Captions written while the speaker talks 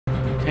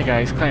Hey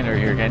guys, Clandor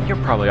here again. You're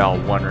probably all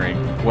wondering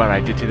what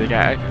I did to the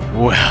guy.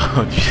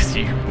 Well, just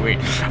you wait.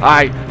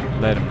 I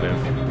let him live.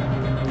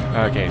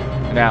 Okay,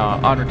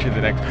 now onward to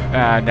the next.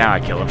 Now I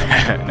kill him.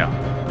 No,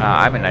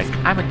 I'm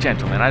a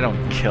gentleman. I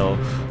don't kill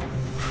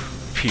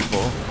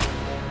people.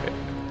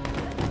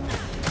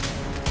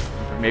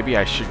 Maybe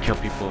I should kill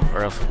people,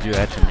 or else they'll do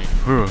that to me.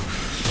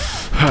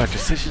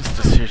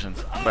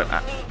 Decisions. But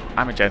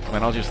I'm a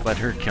gentleman. I'll just let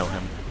her kill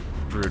him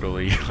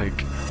brutally,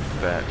 like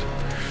that.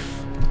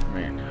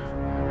 Man,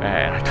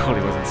 and I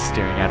totally wasn't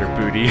staring at her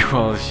booty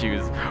while she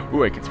was.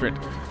 Ooh, I can sprint.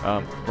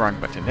 Wrong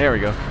button. There we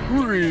go.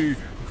 Hurry!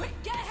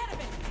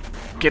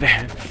 Get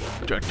ahead.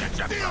 Steal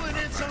an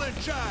insolent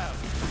child.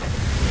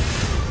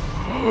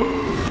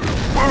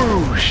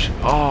 Whoosh!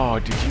 Oh,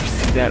 did you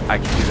see that? I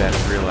can do that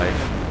in real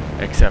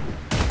life, except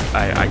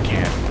I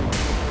can't.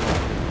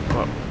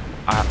 Well,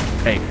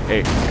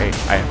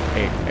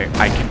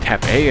 I can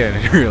tap A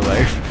in real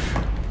life.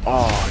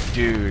 Oh,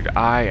 dude,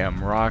 I am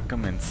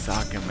rock'em and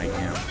sock'em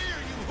again.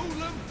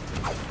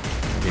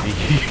 Did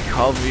he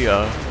call me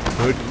a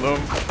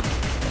hoodlum?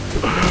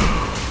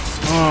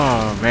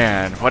 Oh,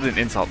 man, what an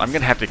insult. I'm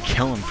gonna have to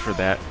kill him for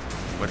that.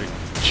 What a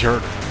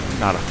jerk,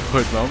 not a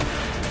hoodlum.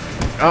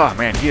 Oh,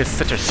 man, he is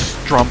such a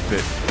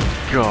strumpet.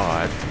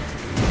 God.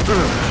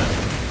 Ugh.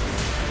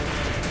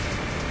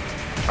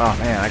 Oh,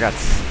 man, I got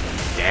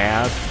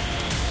stabbed,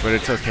 but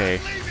it's okay.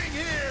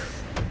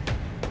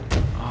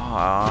 Oh,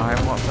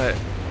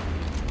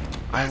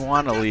 I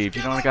want to leave.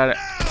 You know, I got it.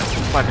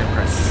 Button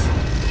press.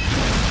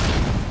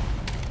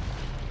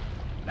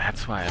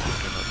 That's why I look at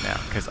it now,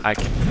 because I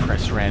can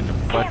press random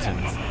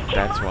buttons.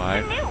 That's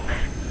why.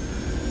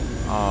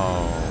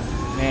 Oh,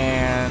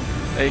 man.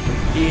 Like,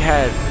 he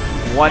had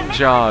one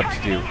job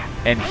to do,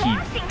 and he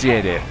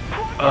did it.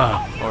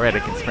 Ugh. Alright, I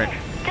can sprint.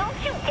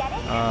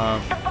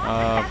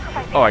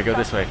 Oh, I go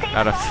this way.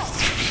 Not a.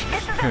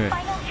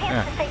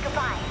 Yeah.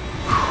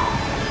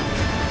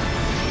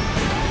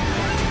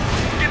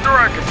 Get the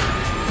rocket!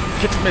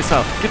 Get the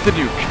missile! Get the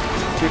nuke!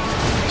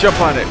 Jump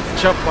on it!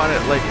 Jump on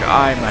it like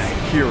I'm a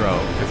hero.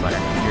 Because I'm a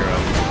hero.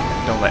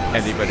 Don't let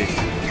anybody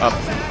up.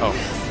 Oh.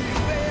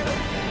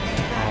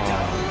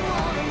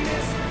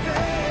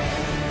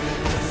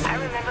 I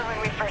remember when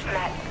we first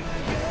met.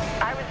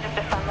 I was just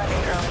a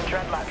fun-loving girl in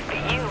dreadlocks, but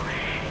you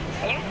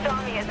saw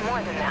me as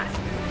more than that.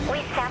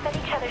 We snap at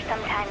each other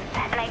sometimes,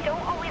 and I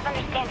don't always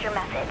understand your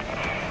methods.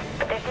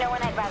 But there's no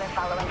one I'd rather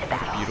follow into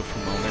battle.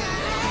 Beautiful moment.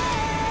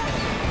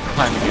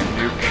 Climbing a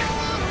nuke,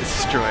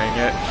 destroying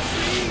it.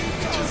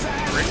 Just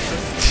brings a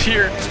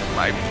tear to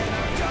my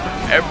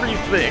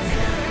everything.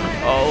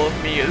 All of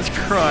me is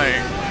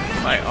crying.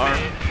 My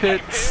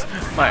armpits,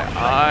 my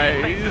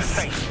eyes,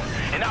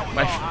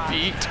 my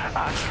feet.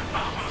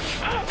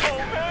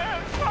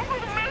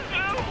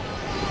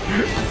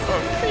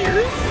 Oh,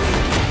 Pierce.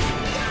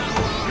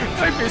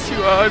 I miss you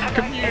on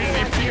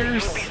Community,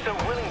 Pierce. You'd be so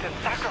willing to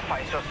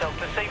sacrifice yourself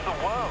to save the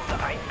world.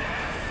 I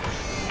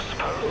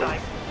suppose I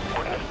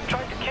wouldn't have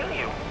tried to kill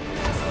you.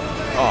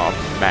 Oh,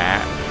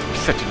 Matt, you're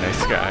such a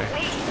nice guy.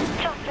 We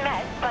just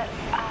met, but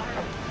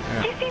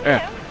you seem Yeah.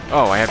 to.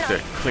 Oh, I have to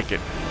click it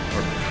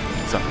or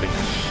something.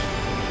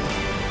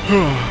 The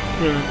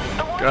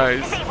wall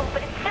Guys. is disabled,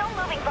 but it's still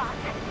moving, boss.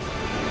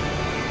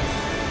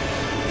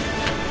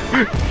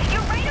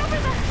 You're right over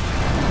the.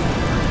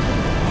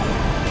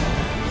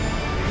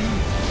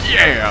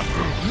 Yeah!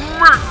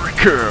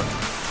 MURICA!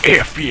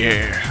 F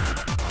yeah!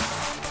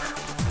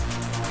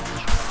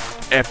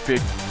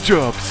 Epic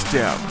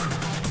dubstep!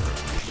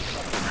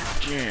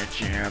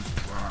 Yeah.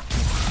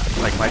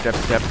 Like my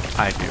dubstep?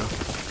 I do.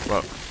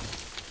 Whoa.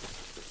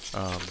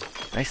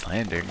 Nice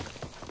landing.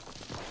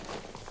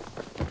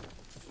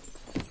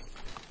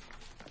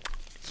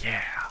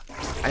 Yeah.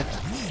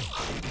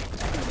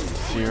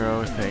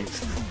 0 thanks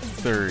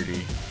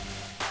 30.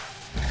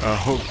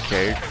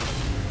 Okay.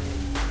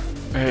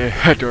 Hey,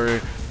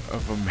 Adore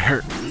of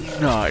American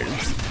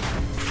Knives.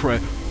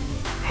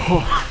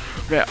 Oh,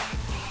 man.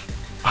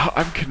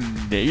 I'm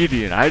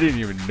Canadian. I didn't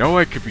even know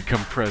I could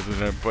become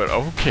president, but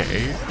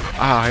okay.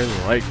 I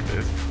like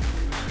this.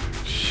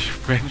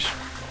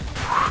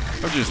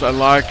 I'm just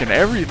unlocking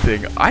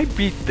everything. I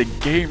beat the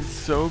game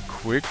so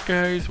quick,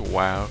 guys.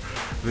 Wow.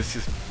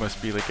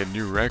 Must be like a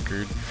new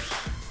record.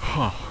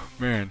 Oh,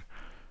 man.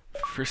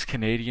 First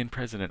Canadian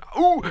president.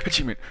 Ooh,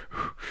 achievement.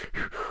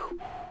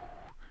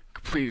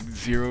 Completed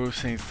 0,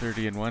 saying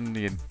 30, and 1.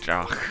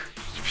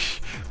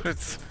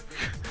 It's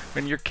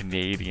when you're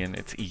Canadian,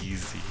 it's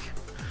easy.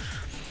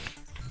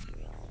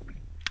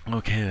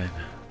 Okay then.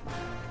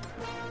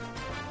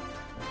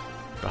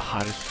 The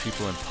hottest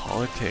people in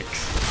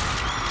politics.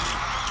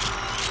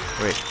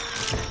 Wait.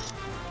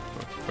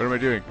 What am I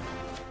doing?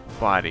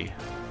 Body.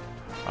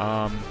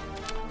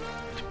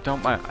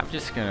 Don't mind. I'm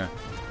just gonna.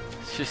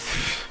 Just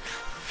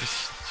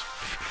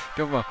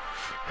don't mind.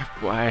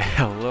 Why?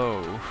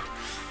 Hello.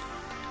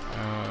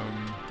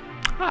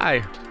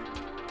 Hi.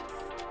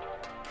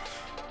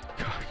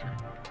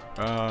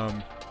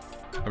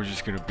 I'm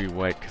just gonna be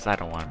white because I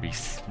don't want to be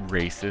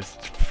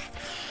racist.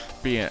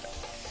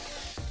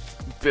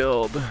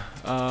 Build.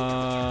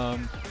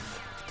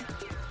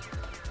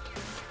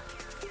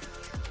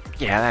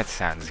 Yeah, that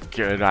sounds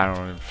good. I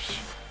don't know.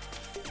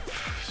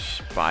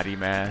 Body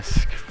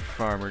mask,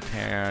 farmer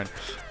tan.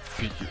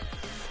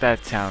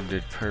 That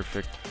sounded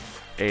perfect.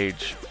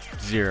 Age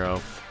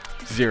 0.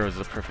 0 is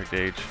the perfect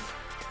age.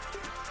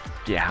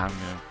 Yeah, I'm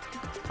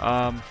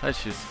gonna.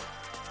 Let's just.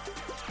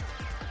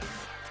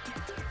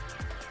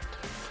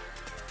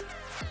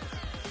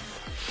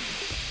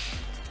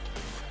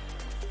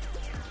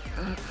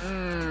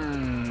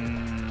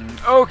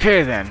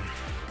 Okay then.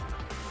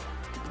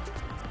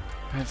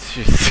 Let's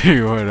just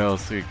see what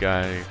else we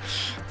got.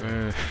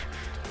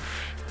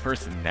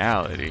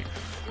 Personality.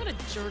 What a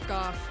jerk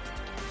off.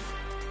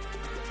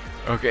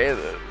 Okay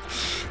then.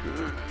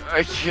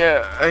 I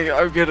can't.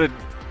 I'm gonna.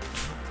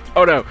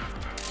 Oh no.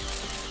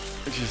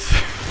 Just.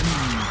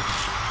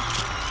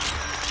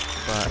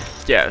 But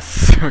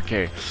yes.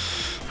 Okay.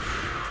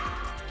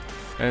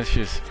 Let's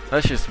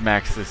just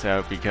max this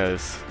out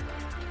because.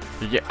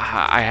 Yeah,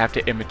 I have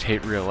to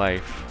imitate real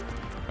life.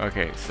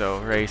 Okay, so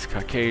race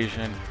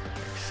Caucasian,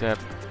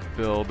 accept,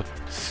 build,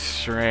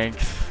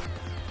 strength.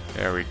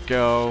 There we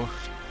go.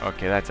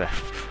 Okay, that's a.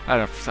 I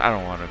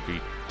don't want to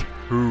be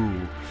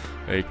too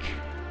like.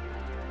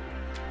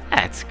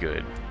 That's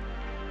good.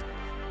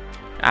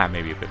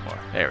 Maybe a bit more.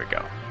 There we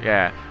go.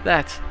 Yeah,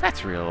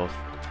 that's real.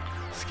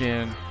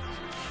 Skin,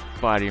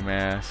 body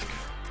mask.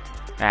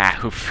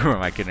 Who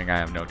am I kidding? I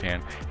have no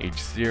tan. Age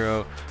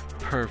 0,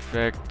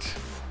 perfect.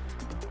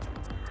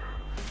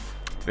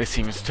 This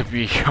seems to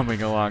be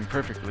coming along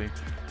perfectly.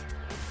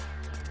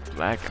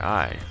 Black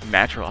eye.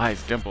 Natural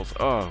eyes, dimples.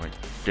 Oh my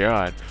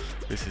god.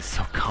 This is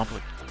so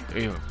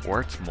complicated.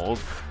 Warts,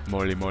 moles.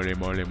 Mole.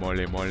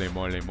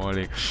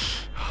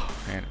 Oh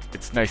man,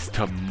 it's nice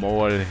to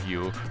mole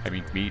you. I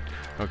mean meat.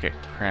 Okay,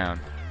 crown.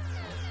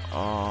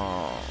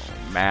 Oh,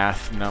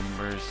 math,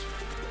 numbers.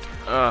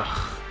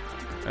 Ugh.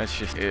 That's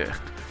just ugh.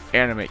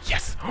 Animate.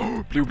 Yes.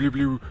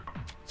 Blue.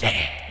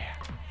 Yeah.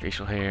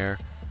 Facial hair.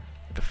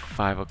 The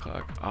 5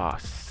 o'clock. Oh,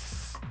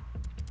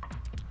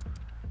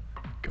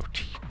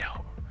 goatee.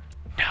 No.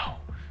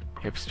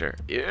 Hipster.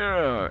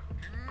 Yeah.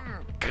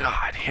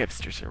 God,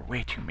 hipsters are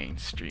way too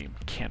mainstream.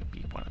 Can't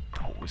be one of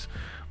those.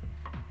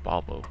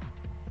 Bobble.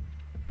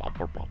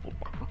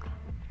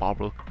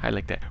 I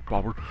like that.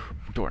 Bobble.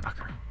 Door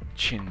knocker.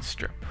 Chin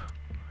strip.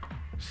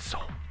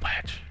 Soul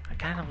patch. I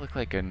kind of look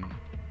like an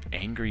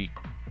angry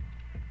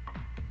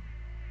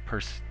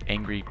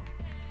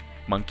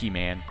monkey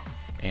man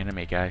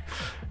anime guy.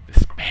 The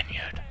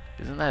Spaniard.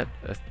 Isn't that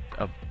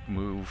a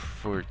move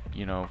for,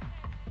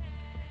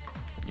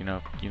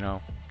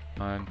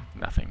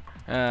 nothing.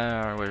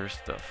 Where's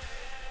the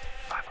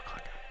 5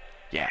 o'clock?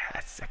 Yeah,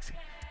 that's sexy.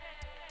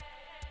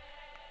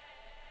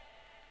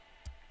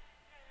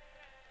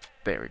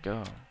 There we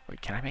go.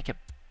 Wait, can I make it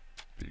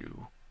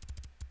blue?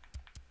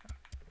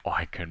 Oh,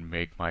 I can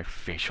make my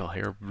facial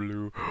hair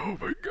blue. Oh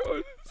my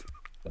god.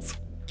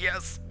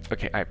 Yes.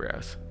 Okay,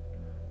 eyebrows.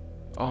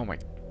 Oh my.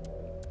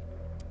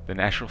 The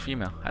natural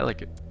female. I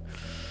like it.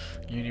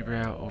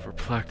 Unibrow,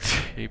 overplucked,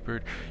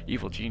 tapered,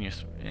 evil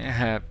genius.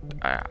 Yeah,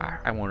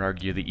 I won't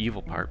argue the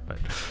evil part, but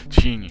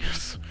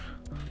genius.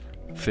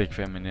 Thick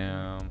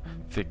feminine,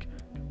 thick.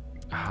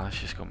 Let's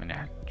just go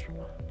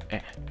natural.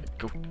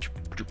 Go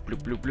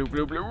blue.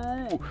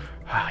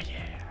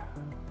 Yeah.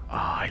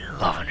 I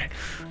loving it.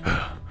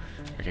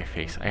 Okay,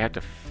 face. I had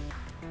to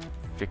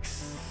fix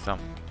some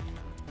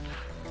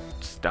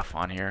stuff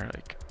on here,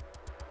 like.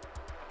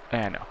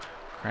 No.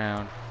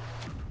 Crown.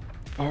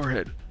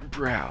 Forehead,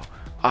 brow,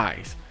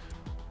 eyes,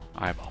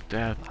 eyeball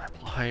depth,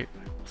 eyeball height,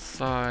 eyeball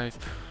size.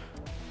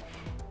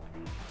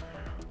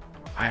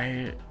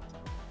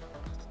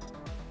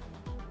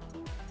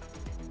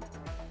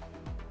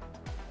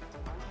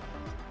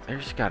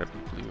 There's gotta be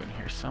blue in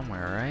here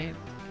somewhere, right?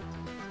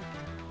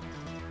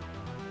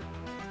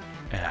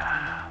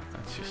 Yeah,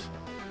 that's just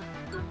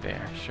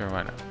there. Sure,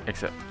 why not?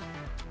 Except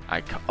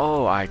eye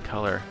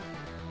color.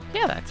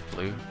 Yeah, that's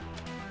blue.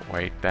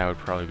 White, that would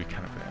probably be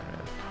kind of bad.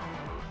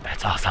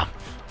 That's awesome.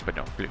 But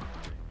no, blue.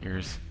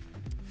 Ears.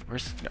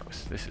 Where's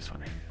nose? This is what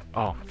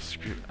oh,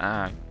 screw.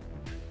 Yeah,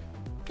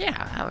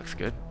 that looks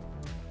good.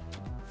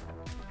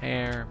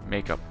 Hair,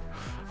 makeup.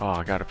 Oh,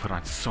 I gotta put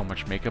on so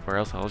much makeup or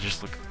else I'll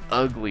just look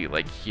ugly,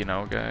 like,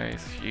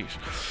 guys. Jeez.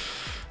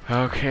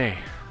 Okay.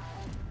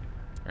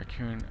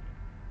 Raccoon.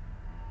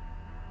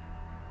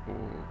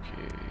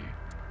 Okay.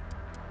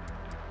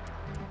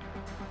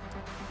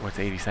 What's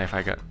 80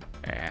 sci-fi got?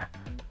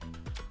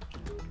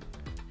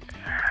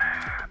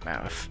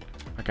 Mouth.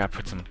 I gotta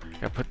put them.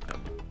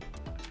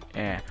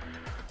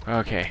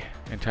 Okay.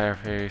 Entire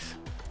face.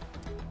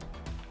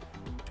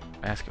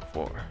 Mask of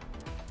war.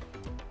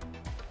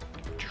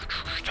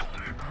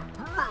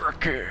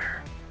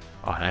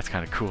 Oh, that's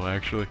kind of cool,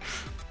 actually.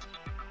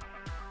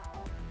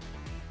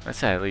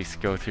 Let's at least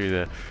go through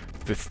the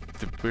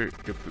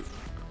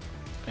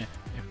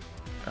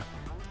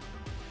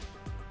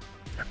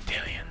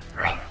reptilian,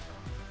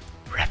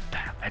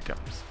 reptile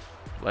items,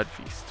 blood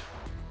feast,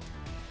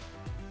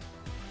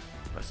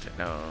 busted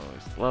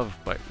nose, love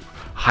bite.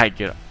 I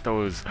get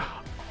those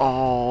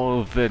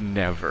all the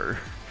never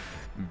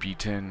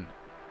beaten.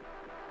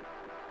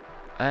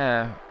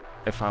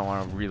 if I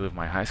want to relive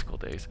my high school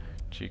days.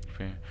 Cheek,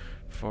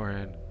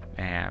 forehead,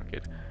 I'm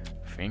good.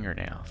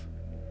 Fingernails.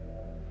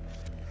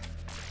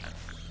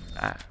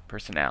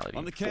 Personality.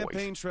 On the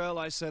campaign trail,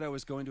 I said I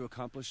was going to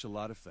accomplish a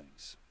lot of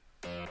things.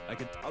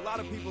 A lot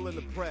of people in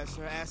the press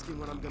are asking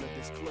when I'm going to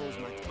disclose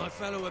my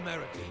fellow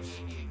Americans.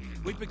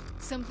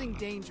 Something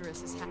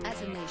dangerous is happening.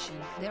 As a nation,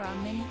 there are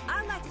many.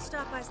 I'd like to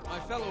start by My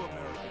fellow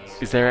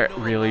Americans. Is there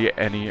really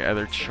any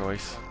other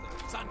choice?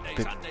 Sunday.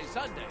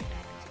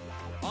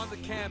 On the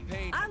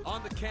campaign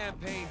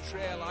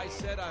trail, I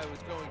said I was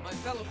going. My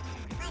fellow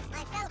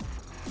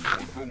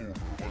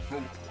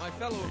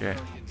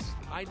Americans.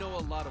 I know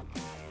a lot of.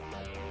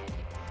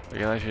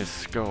 Okay, let's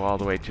just go all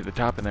the way to the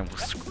top and then we'll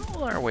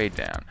scroll our way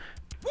down.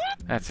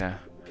 That's a...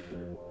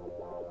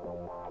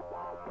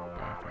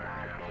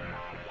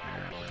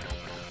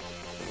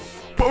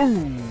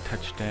 Boom!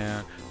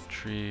 Touchdown.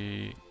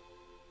 Tree.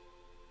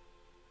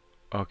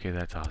 Okay,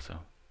 that's awesome.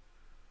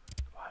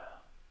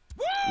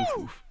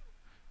 Oof.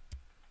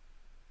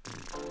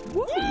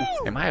 Woo!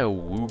 Am I a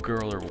woo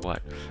girl or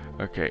what?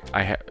 Okay,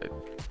 I have...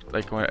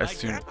 Like, when, as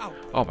soon...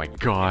 Oh my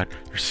god,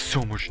 there's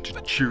so much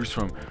to choose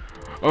from.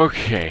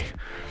 Okay,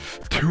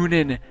 tune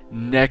in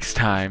next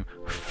time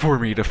for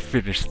me to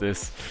finish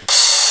this.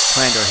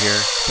 Clandor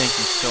here. Thank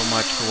you so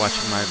much for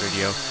watching my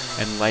video,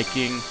 and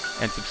liking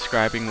and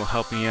subscribing will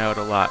help me out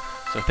a lot,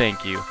 so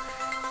thank you.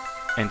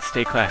 And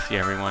stay classy,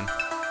 everyone.